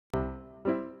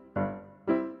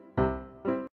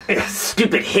Ugh,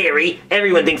 stupid Harry.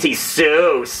 Everyone thinks he's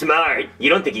so smart. You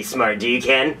don't think he's smart, do you,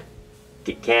 Ken?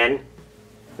 Ken?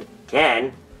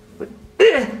 Ken?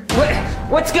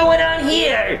 What's going on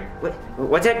here?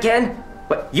 What's that, Ken?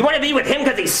 What, you want to be with him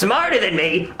because he's smarter than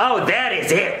me? Oh, that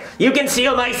is it. You can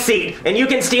steal my seat, and you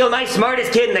can steal my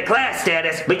smartest kid in the class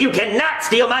status, but you cannot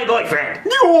steal my boyfriend.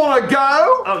 You want to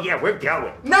go? Oh, yeah, we're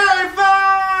going. No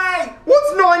fight!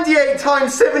 What's 98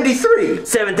 times 73?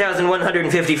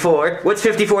 7,154. What's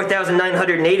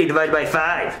 54,980 divided by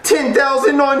 5?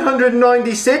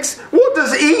 10,996. What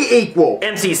does E equal?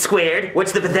 MC squared.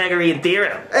 What's the Pythagorean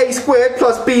theorem? A squared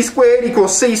plus B squared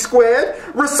equals C squared.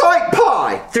 Recite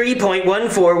pi.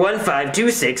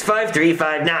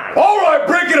 3.1415265359. Alright,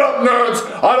 break it up, nerds!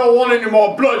 I don't want any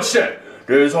more bloodshed.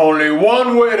 There's only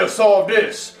one way to solve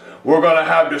this. We're gonna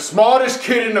have the smartest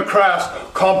kid in the class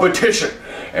competition.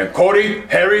 And Cody,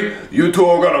 Harry, you two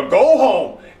are gonna go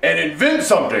home and invent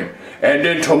something. And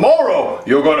then tomorrow,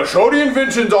 you're gonna show the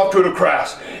inventions off to the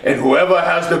class. And whoever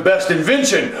has the best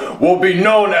invention will be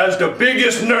known as the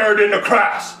biggest nerd in the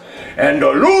class. And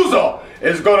the loser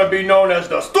is gonna be known as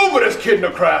the stupidest kid in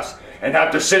the class and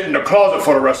have to sit in the closet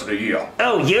for the rest of the year.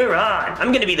 Oh, you're on.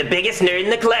 I'm gonna be the biggest nerd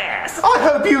in the class. I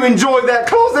hope you enjoy that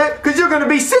closet, because you're going to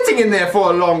be sitting in there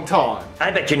for a long time. I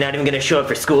bet you're not even gonna show up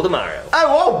for school tomorrow.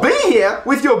 Oh, I'll be here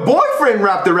with your boyfriend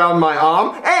wrapped around my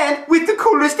arm and with the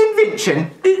coolest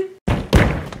invention.